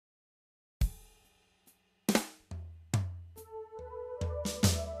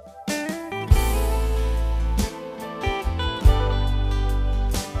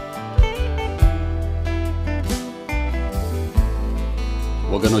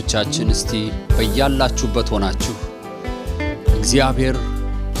ወገኖቻችን እስቲ በያላችሁበት ሆናችሁ እግዚአብሔር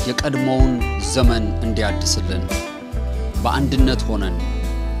የቀድሞውን ዘመን እንዲያድስልን በአንድነት ሆነን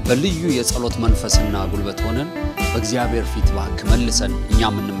በልዩ የጸሎት መንፈስና ጉልበት ሆነን በእግዚአብሔር ፊት ባክ መልሰን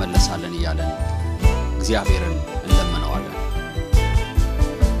እኛም እንመለሳለን ይያለን እግዚአብሔርን እንለምነዋለን።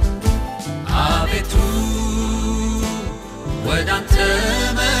 አቤቱ ወዳንተ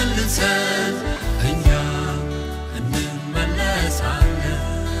መልሰን እኛ እንመለሳለን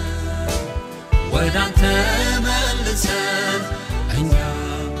ወዳንተ መልሰን እኛ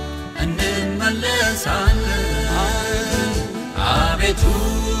እንመለሳለን አቤቱ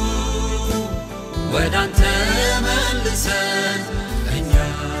ወዳንተ መልሰን እኛ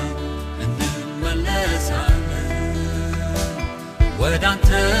እንመለሳለን ወዳንተ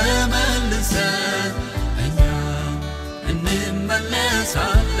መልሰን እኛ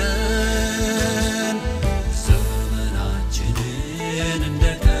እንመለሳለን ዘመናችንን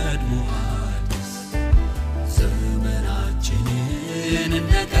እንደቀድሞ አዲስ ዘመናችንን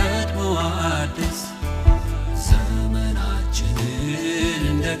እንደቀድሞ አዲስ ዘመናችንን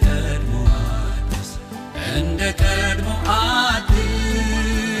እንደቀድሞ አዲስ እንደቀድሞ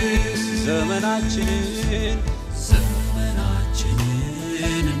አዲስ ዘመናችንን ዘመናችንን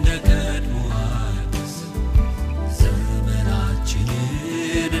እንደቀድሞ አዲስ ዘመናችንን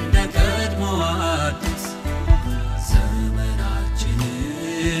እንደቀድሞ አዲስ ዘመናችንን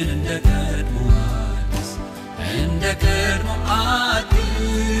እንደቀድሞ አዲስ እንደቀድሞ አዲስ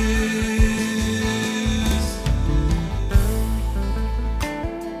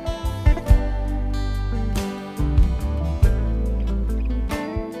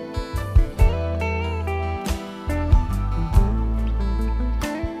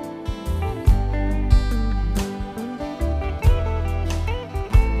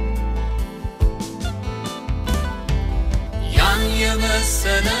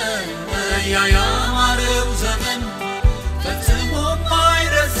ያ ያማረው ዘመን ፈጽሞ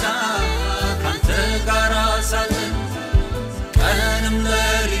ማይረሳ ካንተ ጋር ሳለን ቀንም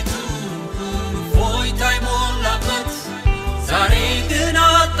ሌሊቱ ፎይታ ይሞላበት ዛሬ ግን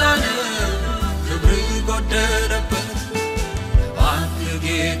አጣን ክብር ጎደለበት እባክህ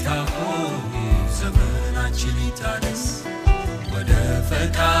ጌታ ሆይ ዘመናችን ይታደስ ወደ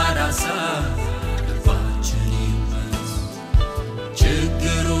ፈቃድ ሐሳብ ልባችን ይመለስ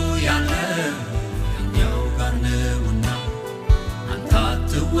ችግሩ ያለው እኛው ጋር ነውና አንተ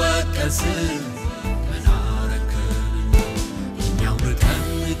አትወቀስም ምን አረከንና እኛው ርቀን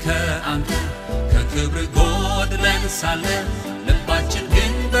ከአንተ ከክብር ጎድለን ሳለን ልባችን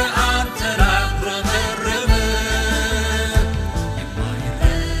ግን በአንተ አጉረመረመ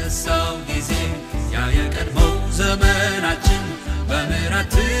የማይረሳው ጊዜ ያ የቀድሞው ዘመናችን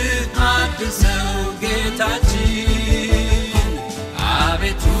በምሕረትህ አድሰው ጌታችን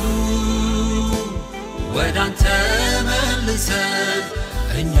አቤቱ ወዳንተ መልሰን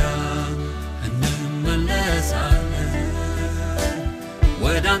እኛ እንመለሳለን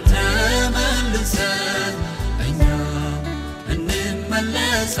ወዳንተ መልሰን እኛ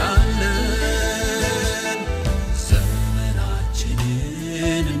እንመለሳለን ዘመናችንን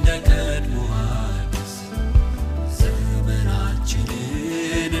እንደቀድሞ አዲስ ዘመናችንን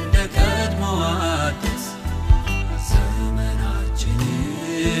እንደቀድሞ አዲስ ዘመናችንን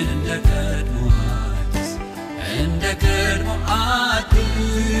እንደቀድሞ አዲስ እንደቀድሞ አዲስ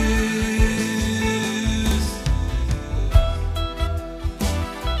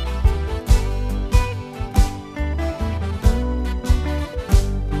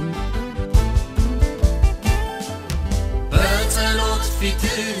በጸሎት ፊት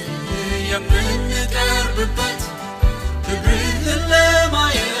የምንቀርብበት ክብርህን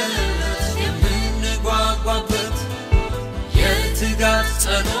ለማየት የምንጓጓበት የትጋት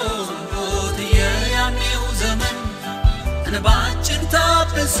ጸሎት የያኔው ዘመን እንባችን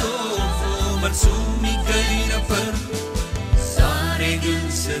ታብሶ መልሱ ይገኝ ነበር ዛሬ ግን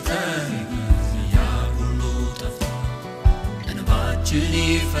ስተን ያ ሁሉ ጠፍቷል እንባችን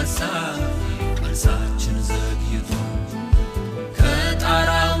ይፈሳል መልሳችን ዘግይቷል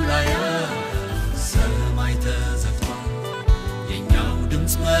ከጣራው ላይ ሰማይ ተዘግቷል የኛው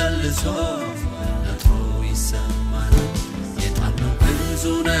ድምፅ መልሶ ነጥሮ ይሰማል የጣልነው ብዙ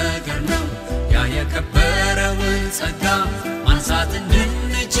ነገር ነው ያ የከበረውን ጸጋ ማንሳት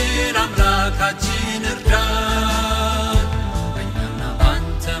እንድንችል አምላካችን እርዳን በእኛና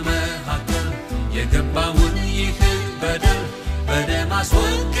ባንተ መካከል የገባውን ይህን በደል በደም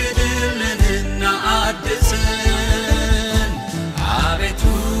አስወግድልንና አድሰን አቤቱ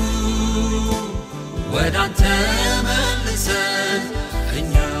ወዳንተ መልሰን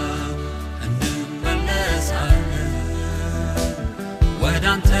እኛ እንመለሳለን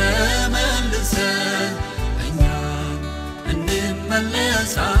ወዳንተ መልሰን እኛ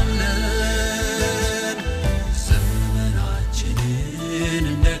እንመለሳለን ዘመናችንን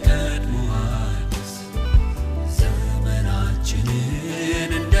እንደቀድሞ አዲስ ዘመናችንን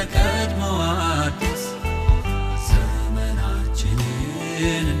እንደቀድሞ አዲስ ዘመናችንን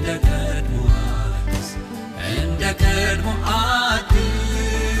እንደቀድሞ አዲስ እንደቀድሞ አዲስ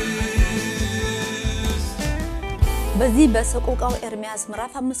በዚህ በሰቆቃው ኤርሚያስ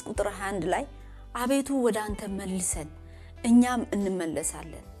ምዕራፍ 5 ቁጥር 21 ላይ አቤቱ ወዳንተ መልሰን እኛም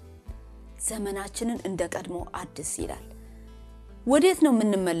እንመለሳለን ዘመናችንን እንደቀድሞ አዲስ ይላል ወዴት ነው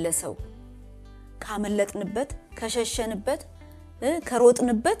የምንመለሰው ካመለጥንበት ከሸሸንበት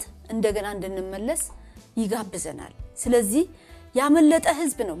ከሮጥንበት እንደገና እንድንመለስ ይጋብዘናል ስለዚህ ያመለጠ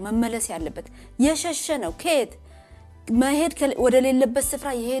ህዝብ ነው መመለስ ያለበት የሸሸነው ከየት መሄድ ወደ ሌለበት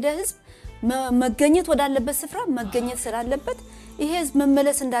ስፍራ የሄደ ህዝብ መገኘት ወዳለበት ስፍራ መገኘት ስላለበት ይሄ ህዝብ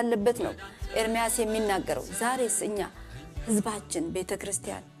መመለስ እንዳለበት ነው ኤርሚያስ የሚናገረው ዛሬስ እኛ ህዝባችን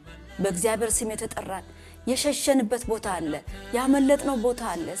ቤተክርስቲያን በእግዚአብሔር ስም የተጠራን የሸሸንበት ቦታ አለ ያመለጥነው ቦታ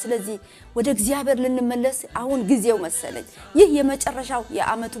አለ ስለዚህ ወደ እግዚአብሔር ልንመለስ አሁን ጊዜው መሰለኝ ይህ የመጨረሻው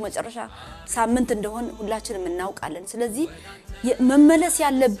የአመቱ መጨረሻ ሳምንት እንደሆነ ሁላችንም እናውቃለን ስለዚህ መመለስ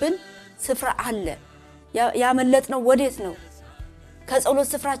ያለብን ስፍራ አለ ያመለጥነው ወዴት ነው ከጸሎት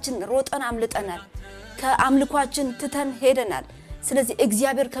ስፍራችን ሮጠን አምልጠናል ከአምልኳችን ትተን ሄደናል ስለዚህ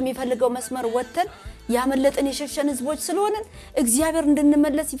እግዚአብሔር ከሚፈልገው መስመር ወጥተን ያመለጠን የሸሸን ህዝቦች ስለሆነን እግዚአብሔር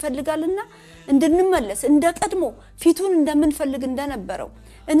እንድንመለስ ይፈልጋልና እንድንመለስ እንደቀድሞ ፊቱን እንደምንፈልግ እንደነበረው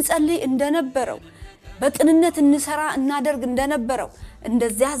እንጸልይ እንደነበረው በቅንነት እንሰራ እናደርግ እንደነበረው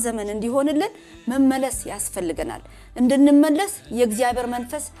እንደዚያ ዘመን እንዲሆንልን መመለስ ያስፈልገናል እንድንመለስ የእግዚአብሔር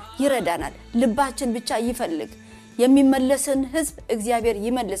መንፈስ ይረዳናል ልባችን ብቻ ይፈልግ የሚመለስን ህዝብ እግዚአብሔር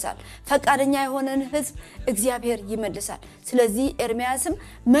ይመልሳል ፈቃደኛ የሆነን ህዝብ እግዚአብሔር ይመልሳል ስለዚህ ኤርሚያስም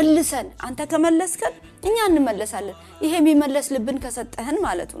መልሰን አንተ ከመለስከን እኛ እንመለሳለን ይሄ የሚመለስ ልብን ከሰጠህን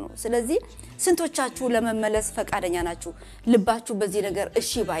ማለት ነው ስለዚህ ስንቶቻችሁ ለመመለስ ፈቃደኛ ናችሁ ልባችሁ በዚህ ነገር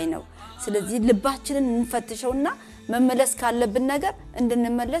እሺ ባይ ነው ስለዚህ ልባችንን እንፈትሸውና መመለስ ካለብን ነገር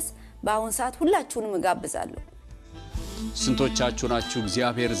እንድንመለስ በአሁን ሰዓት ሁላችሁንም ጋብዛለሁ ስንቶቻችሁ ናችሁ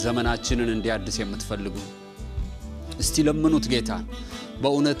እግዚአብሔር ዘመናችንን እንዲያድስ የምትፈልጉ እስቲ ለምኑት ጌታን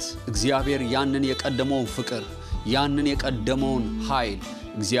በእውነት እግዚአብሔር ያንን የቀደመውን ፍቅር ያንን የቀደመውን ኃይል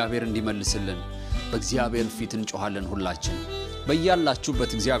እግዚአብሔር እንዲመልስልን በእግዚአብሔር ፊት እንጮሃለን ሁላችን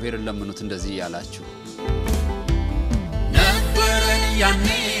በእያላችሁበት እግዚአብሔርን ለምኑት እንደዚህ ያላችሁ ነበረን ያኔ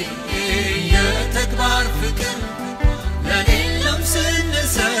የተግባር ፍቅር ለሌለም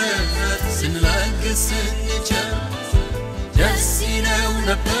ስንሰጥ ስንለግስ ስንቸር ደስ ይለው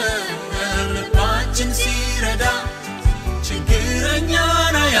ነበር ልባችን ሲረዳ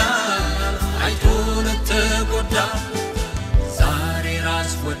ችግረኛን አያል አይቶ ለተጎዳ ዛሬ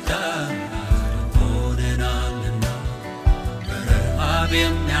ራስ ወዳድ ሆነናልና በረሃብ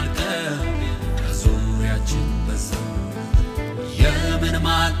የሚያልቀው ከዙሪያችን በዛ የምን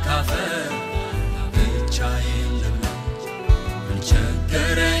ማካፈል ብቻዬን ልብላ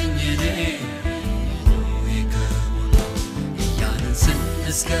ቸገረኝ እኔ እያልን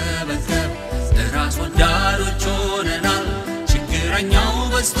ስንስከበከብ ራስ ወዳዶች ሆነናል ችግረኛው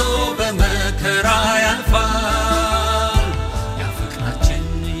በዝቶ በመከራ ያልፋል ያፍቅራችን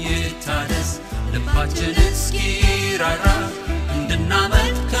ይታደስ ልባችን እስኪራራ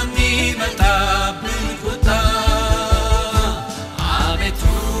እንድናመልጥ ከሚመጣብን ቁጣ አቤቱ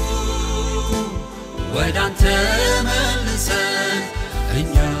ወዳንተ መልሰን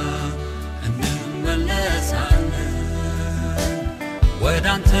እኛ እንመለሳለን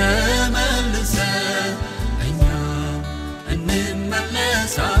ወዳንተ መልሰን እኛ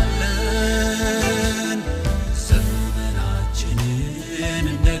እንመለሳለን ዘመናችንን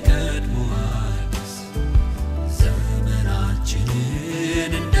እንደቀድሞ አዲስ ዘመናችንን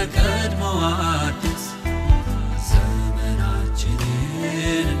እንደቀድሞ አዲስ ዘመናችንን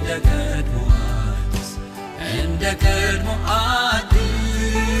እንደቀድሞ አዲስ እንደቀድሞ አዲስ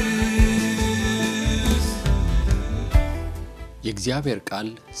የእግዚአብሔር ቃል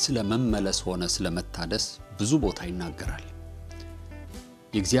ስለ መመለስ ሆነ ስለ መታደስ ብዙ ቦታ ይናገራል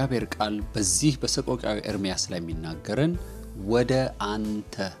የእግዚአብሔር ቃል በዚህ በሰቆቃው ኤርሚያስ ላይ የሚናገረን ወደ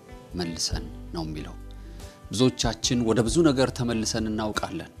አንተ መልሰን ነው የሚለው ብዙዎቻችን ወደ ብዙ ነገር ተመልሰን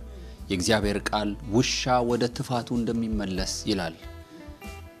እናውቃለን የእግዚአብሔር ቃል ውሻ ወደ ትፋቱ እንደሚመለስ ይላል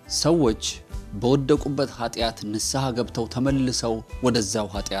ሰዎች በወደቁበት ኃጢያት ንስሐ ገብተው ተመልሰው ወደዛው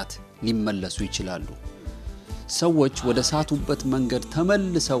ኃጢያት ሊመለሱ ይችላሉ ሰዎች ወደ ሳቱበት መንገድ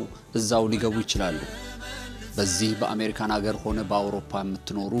ተመልሰው እዛው ሊገቡ ይችላሉ በዚህ በአሜሪካን ሀገር ሆነ በአውሮፓ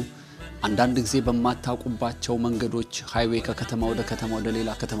የምትኖሩ አንዳንድ ጊዜ በማታውቁባቸው መንገዶች ሃይዌይ ከከተማ ወደ ከተማ ወደ ሌላ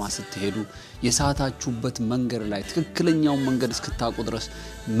ከተማ ስትሄዱ የሳታችሁበት መንገድ ላይ ትክክለኛው መንገድ እስክታውቁ ድረስ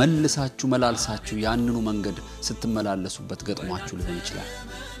መልሳችሁ መላልሳችሁ ያንኑ መንገድ ስትመላለሱበት ገጥሟችሁ ሊሆን ይችላል።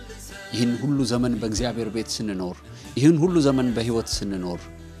 ይህን ሁሉ ዘመን በእግዚአብሔር ቤት ስንኖር ይህን ሁሉ ዘመን በህይወት ስንኖር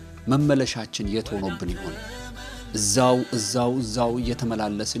መመለሻችን የት ሆኖብን ይሆን? እዛው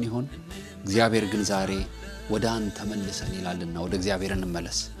እየተመላለስን ይሆን? እግዚአብሔር ግን ዛሬ ወደ አንተ መልሰን ይላልና ወደ እግዚአብሔር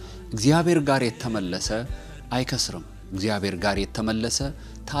እንመለስ። እግዚአብሔር ጋር የተመለሰ አይከስርም። እግዚአብሔር ጋር የተመለሰ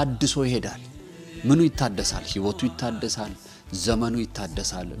ታድሶ ይሄዳል። ምኑ ይታደሳል? ህይወቱ ይታደሳል፣ ዘመኑ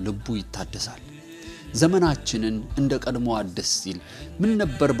ይታደሳል፣ ልቡ ይታደሳል። ዘመናችንን እንደ ቀድሞ አድስ ሲል ምን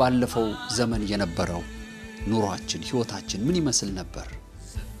ነበር ባለፈው ዘመን የነበረው ኑሯችን ህይወታችን ምን ይመስል ነበር?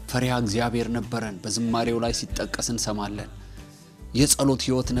 ፈሪሃ እግዚአብሔር ነበረን፣ በዝማሬው ላይ ሲጠቀስ እንሰማለን። የጸሎት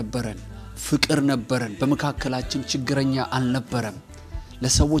ህይወት ነበረን፣ ፍቅር ነበረን፣ በመካከላችን ችግረኛ አልነበረም፣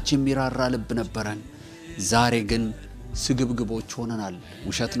 ለሰዎች የሚራራ ልብ ነበረን። ዛሬ ግን ስግብግቦች ሆነናል።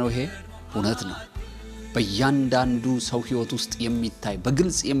 ውሸት ነው ይሄ? እውነት ነው። በእያንዳንዱ ሰው ህይወት ውስጥ የሚታይ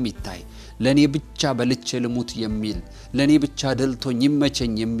በግልጽ የሚታይ ለኔ ብቻ በልቼ ልሙት የሚል ለኔ ብቻ ደልቶኝ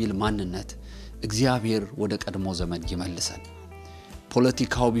ይመቸኝ የሚል ማንነት እግዚአብሔር ወደ ቀድሞ ዘመን ይመልሰን።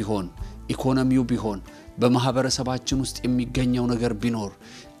 ፖለቲካው ቢሆን ኢኮኖሚው ቢሆን በማህበረሰባችን ውስጥ የሚገኘው ነገር ቢኖር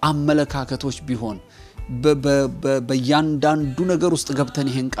አመለካከቶች ቢሆን በእያንዳንዱ ነገር ውስጥ ገብተን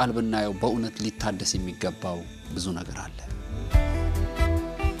ይሄን ቃል ብናየው በእውነት ሊታደስ የሚገባው ብዙ ነገር አለ።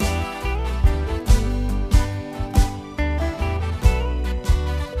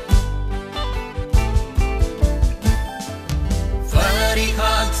 ፈሪሃ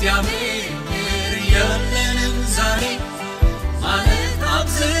እግዚአብሔር የለንም ዛሬ ማለት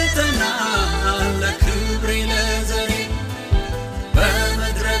አብዝተናል ለክብሬ ለዘሬ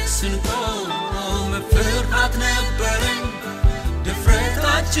በመድረክ ስንቆም ፍርሃት ነበረን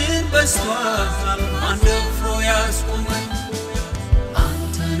ድፍረታችን በዝቷል ማን ደፍሮ ያስቆመን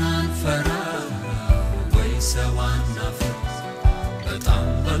አንተን አንፈራ ወይ ሰው አናፍር በጣም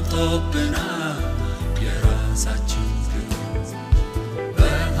በልጦብናል የራሳችን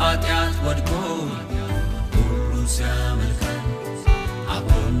በኃጢአት ወድቆ ሁሉ ሲያመልከን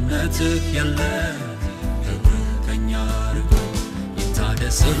አብሮነትህ የለም ክብርህ ከኛ ርቆ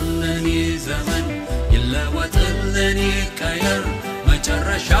ይታደስልን ዘመን ይለወጥልን ይቀየር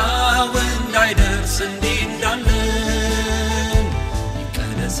መጨረሻው እንዳይደርስ እንዲህ እንዳለን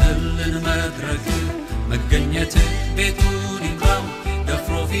ይቀደስልን መድረክ መገኘትህ ቤቱን ይግባው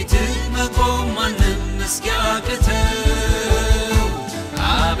ደፍሮ ፊትህ መቆም ማንም እስኪያቅተው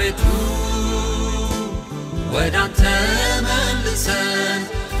አቤቱ ወደ አንተ መልሰን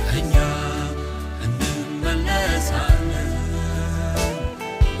እኛ እንመለሳለን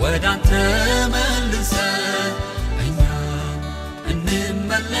ወደ አንተ መልሰን እኛ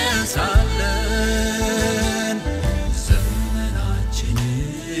እንመለሳለን ዘመናችንን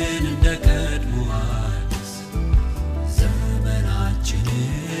እንደ ቀድሞ አዲስ ዘመናችንን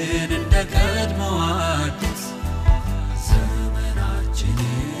እንደ ቀድሞ አዲስ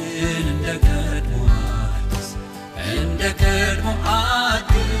ዘመናችንን እንደ ቀድሞ አዲስ እንደ ቀድሞ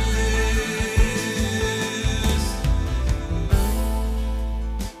አዲስ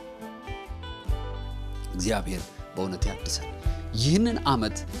እግዚአብሔር በእውነት ያድሰን። ይህንን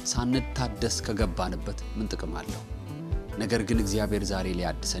ዓመት ሳንታደስ ከገባንበት ምን ጥቅም አለው? ነገር ግን እግዚአብሔር ዛሬ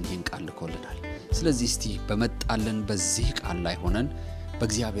ሊያድሰን ይህን ቃል ልኮልናል። ስለዚህ እስቲ በመጣልን በዚህ ቃል ላይ ሆነን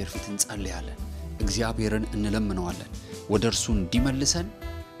በእግዚአብሔር ፊት እንጸልያለን። እግዚአብሔርን እንለምነዋለን ወደ እርሱ እንዲመልሰን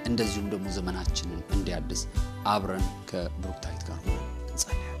እንደዚሁም ደግሞ ዘመናችንን እንዲያድስ አብረን ከብሩክታዊት ጋር ሆነን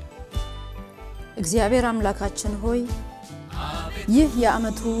እንጸልያለን። እግዚአብሔር አምላካችን ሆይ ይህ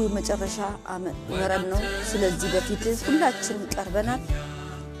የዓመቱ መጨረሻ ወረብ ነው። ስለዚህ በፊት ሁላችን ቀርበናል።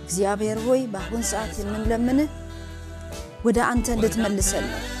 እግዚአብሔር ሆይ በአሁን ሰዓት የምንለምንህ ወደ አንተ እንድትመልሰን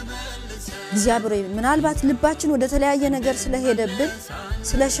ነው። እግዚአብሔር ሆይ ምናልባት ልባችን ወደ ተለያየ ነገር ስለሄደብን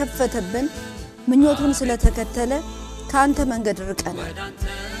ስለሸፈተብን ምኞቱን ስለተከተለ ካንተ መንገድ ርቀናል።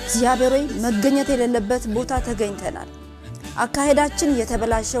 እግዚአብሔር ሆይ መገኘት የሌለበት ቦታ ተገኝተናል። አካሄዳችን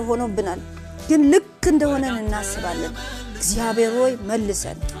የተበላሸ ሆኖብናል፣ ግን ልክ እንደሆነን እናስባለን። እግዚአብሔር ሆይ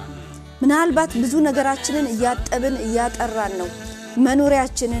መልሰን። ምናልባት ብዙ ነገራችንን እያጠብን እያጠራን ነው።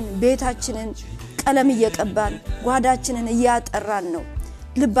 መኖሪያችንን ቤታችንን ቀለም እየቀባን ጓዳችንን እያጠራን ነው።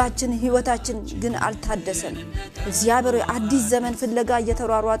 ልባችን ህይወታችን ግን አልታደሰም። እግዚአብሔር ሆይ አዲስ ዘመን ፍለጋ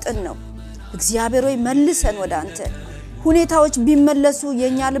እየተሯሯጥን ነው። እግዚአብሔር ሆይ መልሰን ወደ አንተ። ሁኔታዎች ቢመለሱ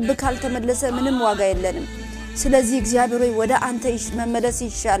የኛ ልብ ካልተመለሰ ምንም ዋጋ የለንም። ስለዚህ እግዚአብሔር ሆይ ወደ አንተ መመለስ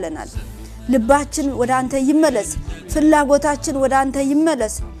ይሻለናል። ልባችን ወደ አንተ ይመለስ፣ ፍላጎታችን ወደ አንተ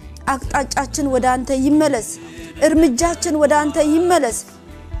ይመለስ፣ አቅጣጫችን ወደ አንተ ይመለስ፣ እርምጃችን ወደ አንተ ይመለስ።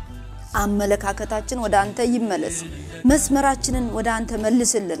 አመለካከታችን ወደ አንተ ይመለስ መስመራችንን ወደ አንተ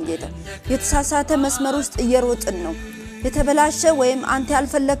መልስልን ጌታ የተሳሳተ መስመር ውስጥ እየሮጥን ነው የተበላሸ ወይም አንተ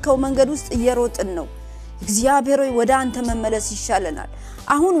ያልፈለከው መንገድ ውስጥ እየሮጥን ነው እግዚአብሔር ሆይ ወደ አንተ መመለስ ይሻለናል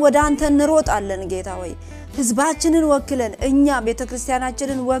አሁን ወደ አንተ እንሮጣለን ጌታ ሆይ ህዝባችንን ወክለን እኛ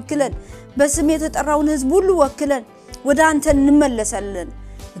ቤተክርስቲያናችንን ወክለን በስም የተጠራውን ህዝብ ሁሉ ወክለን ወደ አንተ እንመለሳለን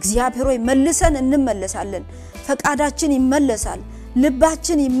እግዚአብሔር ሆይ መልሰን እንመለሳለን ፈቃዳችን ይመለሳል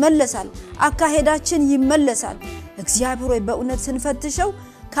ልባችን ይመለሳል አካሄዳችን ይመለሳል እግዚአብሔር ሆይ በእውነት ስንፈትሸው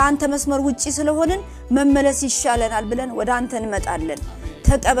ካንተ መስመር ውጪ ስለሆነን መመለስ ይሻለናል ብለን ወደ አንተ እንመጣለን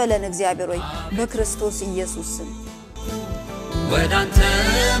ተቀበለን እግዚአብሔር ሆይ በክርስቶስ ኢየሱስ ስም ወደ አንተ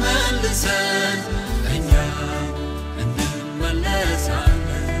መልሰን እኛ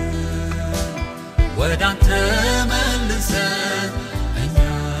እንመለሳለን ወደ አንተ